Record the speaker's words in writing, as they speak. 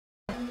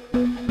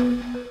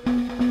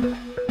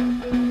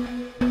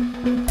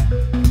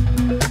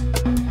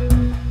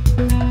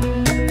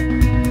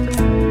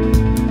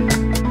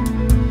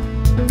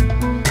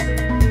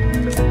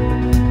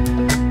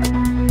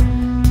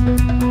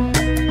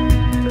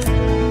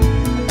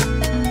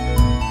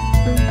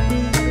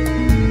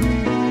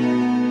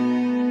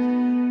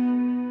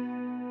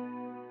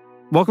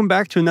Welcome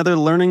back to another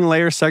Learning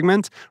Layer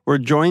segment. We're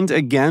joined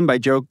again by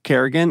Joe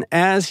Carrigan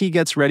as he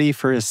gets ready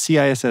for his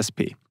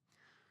CISSP.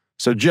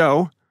 So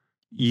Joe,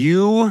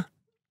 since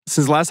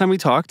the last time we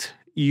talked,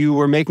 you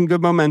were making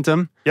good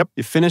momentum. Yep.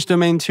 You finished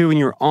Domain 2 and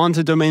you're on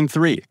to Domain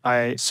 3.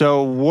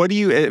 So what do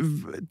you,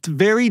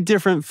 very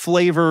different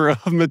flavor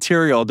of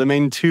material,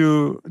 Domain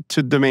 2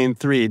 to Domain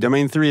 3.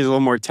 Domain 3 is a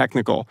little more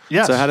technical.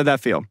 Yes. So how did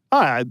that feel?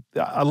 I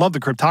love the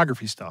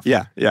cryptography stuff.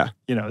 Yeah.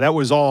 That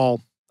was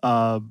all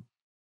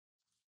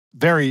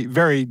very,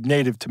 very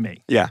native to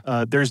me. Yeah.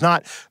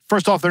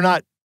 First off, they're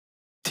not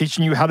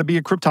teaching you how to be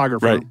a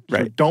cryptographer.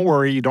 Right. So don't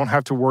worry. You don't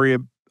have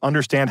to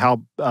understand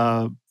how,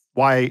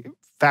 why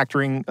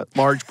factoring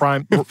large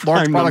products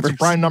and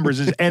prime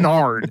numbers is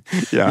hard.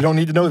 Yeah. You don't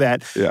need to know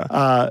that.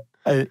 Yeah.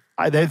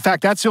 In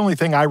fact, that's the only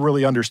thing I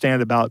really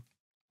understand about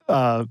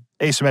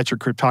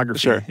asymmetric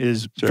cryptography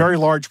is very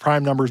large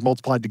prime numbers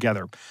multiplied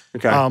together.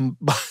 Okay.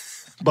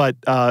 But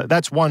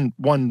that's one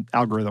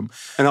algorithm.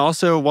 And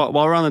also, while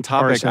we're on the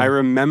topic, I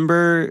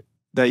remember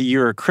that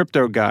you're a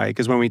crypto guy,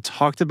 because when we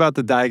talked about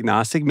the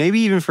diagnostic, maybe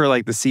even for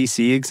like the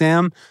CC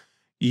exam,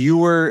 you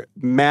were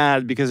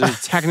mad because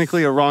there's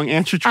technically a wrong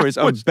answer choice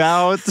I was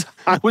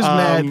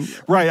mad.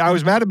 Right. I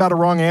was mad about a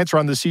wrong answer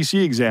on the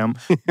CC exam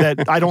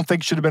that I don't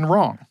think should have been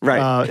wrong.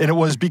 Right. And it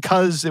was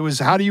because it was,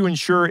 how do you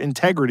ensure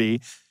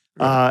integrity?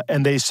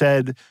 And they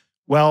said,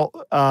 well,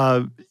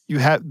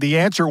 the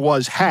answer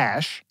was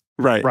hash.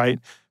 Right.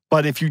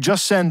 But if you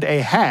just send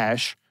a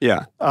hash,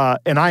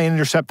 and I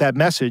intercept that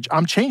message,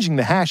 I'm changing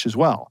the hash as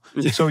well.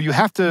 So you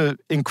have to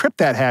encrypt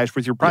that hash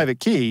with your private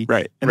key,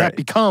 and that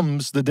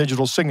becomes the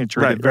digital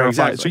signature that verifies.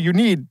 Exactly. So you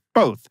need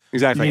both.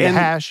 Exactly. You need a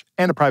hash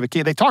and a private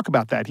key. They talk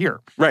about that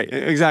here. Right.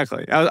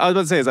 Exactly. I was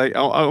about to say, it's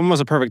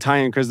almost a perfect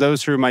tie-in, because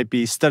those who might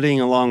be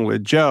studying along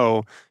with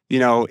Joe,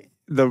 the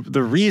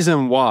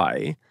reason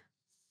why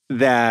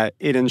that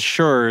it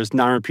ensures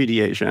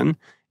non-repudiation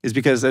is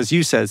because, as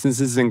you said, since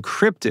it's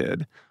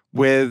encrypted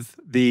with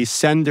the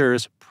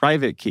sender's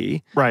private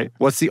key,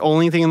 what's the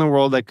only thing in the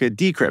world that could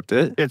decrypt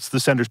it? It's the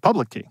sender's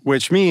public key.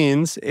 Which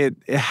means it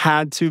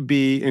had to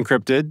be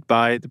encrypted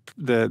by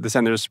the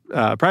sender's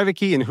private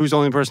key. And who's the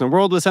only person in the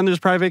world with sender's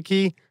private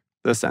key?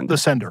 The sender. The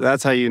sender.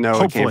 That's how you know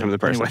Hopefully, it came from the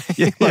person.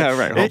 Anyway. Yeah,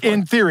 right. Hopefully.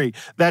 In theory,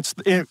 that's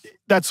the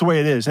way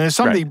it is. And if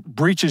somebody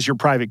breaches your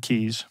private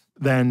keys,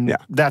 then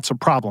that's a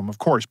problem, of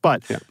course.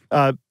 But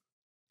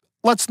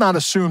let's not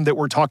assume that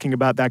we're talking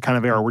about that kind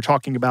of error. We're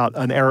talking about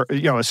an error,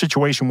 a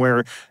situation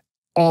where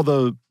all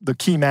the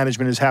key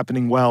management is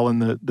happening well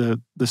and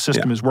the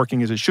system is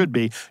working as it should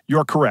be.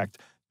 You're correct.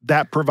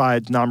 That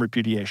provides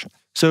non-repudiation.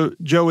 So,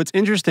 Joe, what's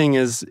interesting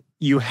is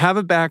you have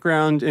a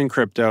background in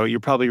crypto. You're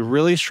probably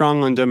really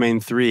strong on Domain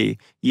 3,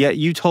 yet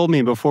you told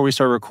me before we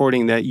started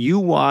recording that you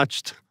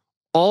watched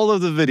all of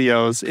the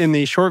videos in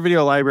the short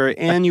video library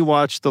and you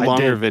watched the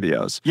longer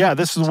videos. Yeah,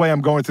 this is the way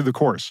I'm going through the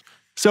course.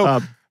 So,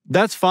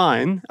 that's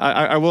fine.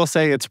 I will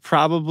say it's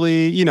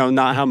probably,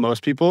 not how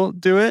most people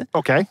do it.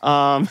 Okay.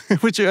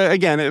 Which,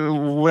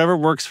 again, whatever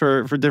works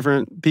for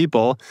different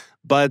people.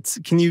 But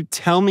can you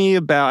tell me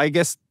about, I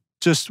guess,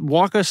 just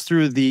walk us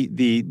through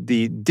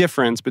the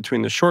difference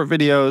between the short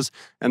videos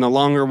and the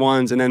longer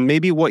ones, and then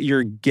maybe what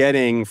you're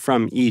getting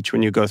from each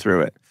when you go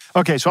through it.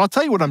 Okay, so I'll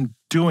tell you what I'm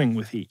doing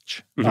with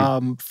each.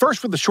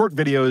 First, with the short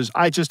videos,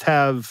 I just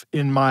have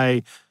in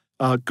my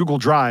Google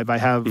Drive, I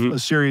have a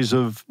series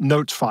of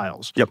notes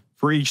files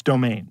for each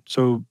domain.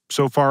 So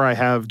far I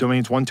have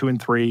domains 1, 2, and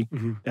 3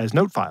 as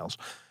note files.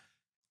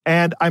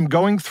 And I'm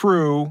going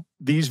through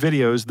these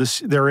videos.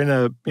 They're in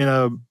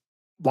a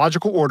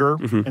logical order,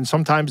 and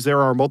sometimes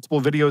there are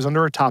multiple videos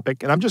under a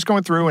topic. And I'm just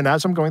going through, and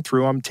as I'm going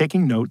through, I'm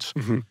taking notes.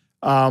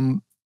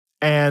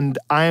 And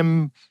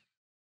I'm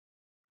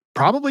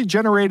probably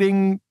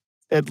generating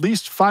at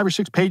least 5 or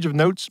 6 pages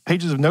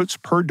of notes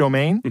per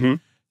domain.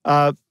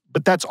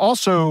 But that's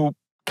also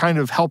kind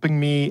of helping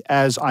me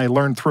as I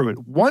learn through it.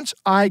 Once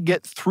I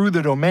get through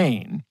the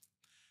domain,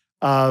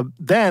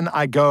 then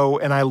I go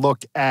and I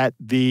look at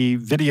the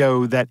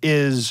video that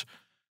is,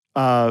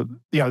 the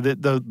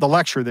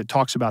lecture that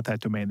talks about that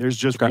domain. There's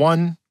just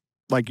one,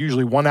 like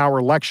usually 1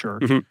 hour lecture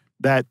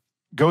that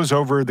goes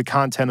over the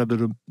content of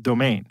the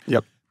domain.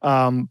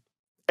 And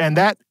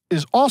that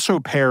is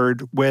also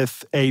paired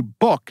with a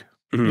book,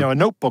 a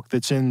notebook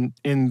that's in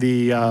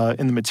the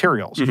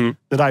materials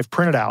that I've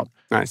printed out.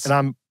 Nice. And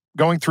I'm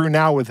going through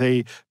now with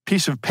a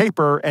piece of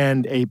paper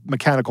and a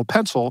mechanical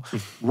pencil,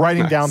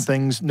 writing down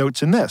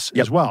notes in this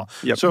as well.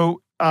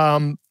 So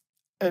I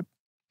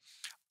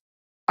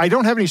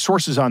don't have any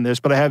sources on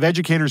this, but I have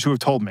educators who have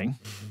told me,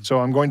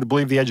 so I'm going to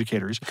believe the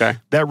educators,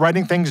 that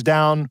writing things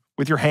down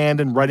with your hand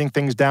and writing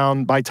things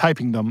down by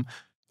typing them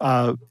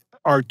are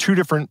 2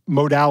 different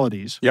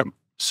modalities.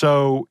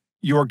 So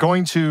you're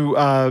going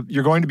to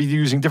be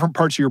using different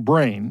parts of your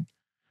brain,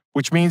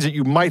 which means that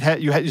you might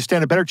you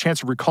stand a better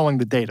chance of recalling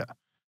the data.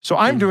 So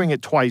I'm doing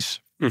it twice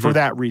for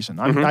that reason.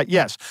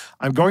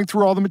 I'm going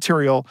through all the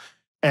material,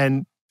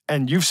 and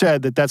you've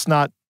said that that's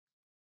not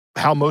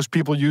how most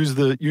people use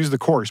the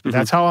course, but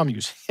that's how I'm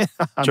using it.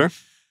 Sure.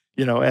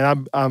 You know,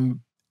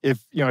 and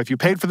if you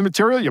paid for the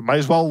material, you might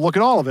as well look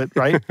at all of it,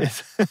 right?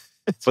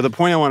 But the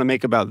point I want to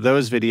make about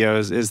those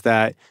videos is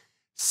that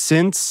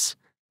since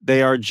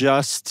they are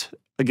just,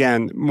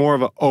 again, more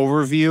of an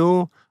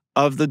overview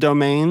of the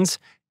domains,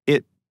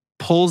 it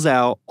pulls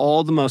out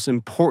all the most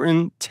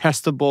important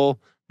testable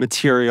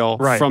material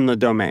from the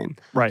domain.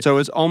 Right. So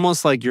it's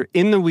almost like you're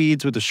in the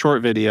weeds with the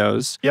short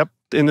videos. Yep.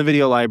 In the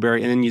video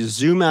library, and then you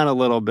zoom out a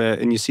little bit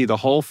and you see the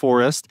whole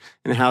forest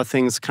and how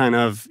things kind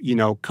of,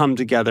 come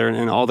together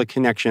and all the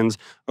connections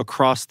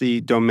across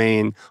the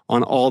domain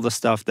on all the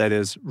stuff that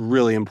is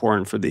really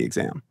important for the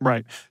exam.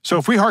 Right. So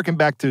if we harken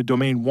back to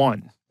domain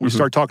 1, we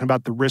start talking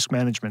about the risk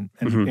management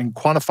and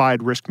quantified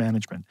risk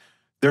management.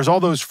 There's all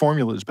those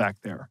formulas back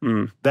there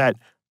that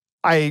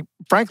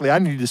frankly, I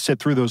needed to sit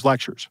through those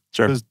lectures.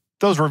 Sure. Because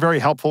those were very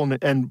helpful.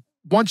 And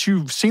once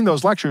you've seen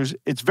those lectures,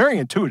 it's very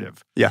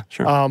intuitive. Yeah,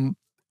 sure.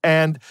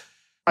 And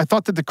I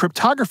thought that the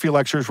cryptography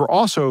lectures were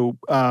also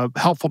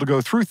helpful to go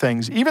through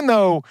things, even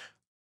though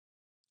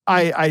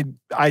I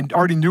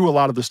already knew a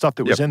lot of the stuff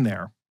that was in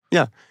there.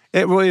 Yeah,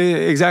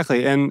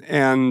 exactly.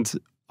 And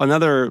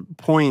another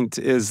point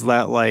is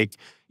that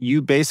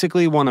you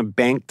basically want to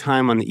bank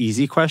time on the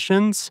easy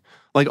questions.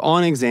 Like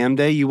on exam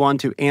day, you want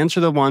to answer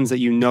the ones that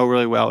you know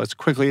really well as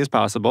quickly as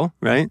possible,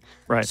 right?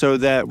 Right. So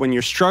that when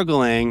you're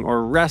struggling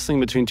or wrestling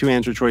between two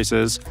answer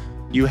choices,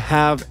 you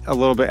have a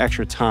little bit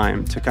extra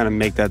time to kind of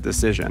make that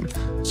decision.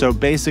 So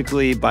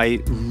basically, by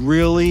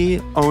really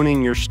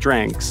owning your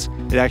strengths,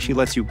 it actually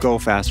lets you go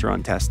faster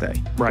on test day,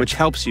 which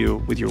helps you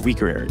with your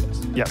weaker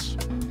areas. Yes.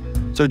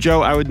 So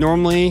Joe, I would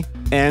normally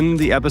end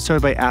the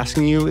episode by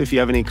asking you if you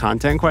have any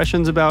content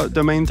questions about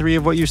Domain 3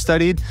 of what you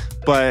studied,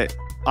 but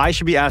I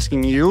should be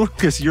asking you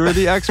because you're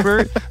the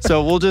expert.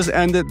 So we'll just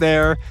end it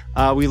there.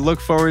 We look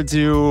forward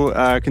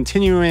to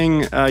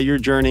continuing your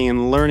journey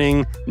and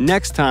learning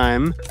next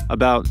time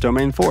about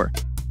Domain 4.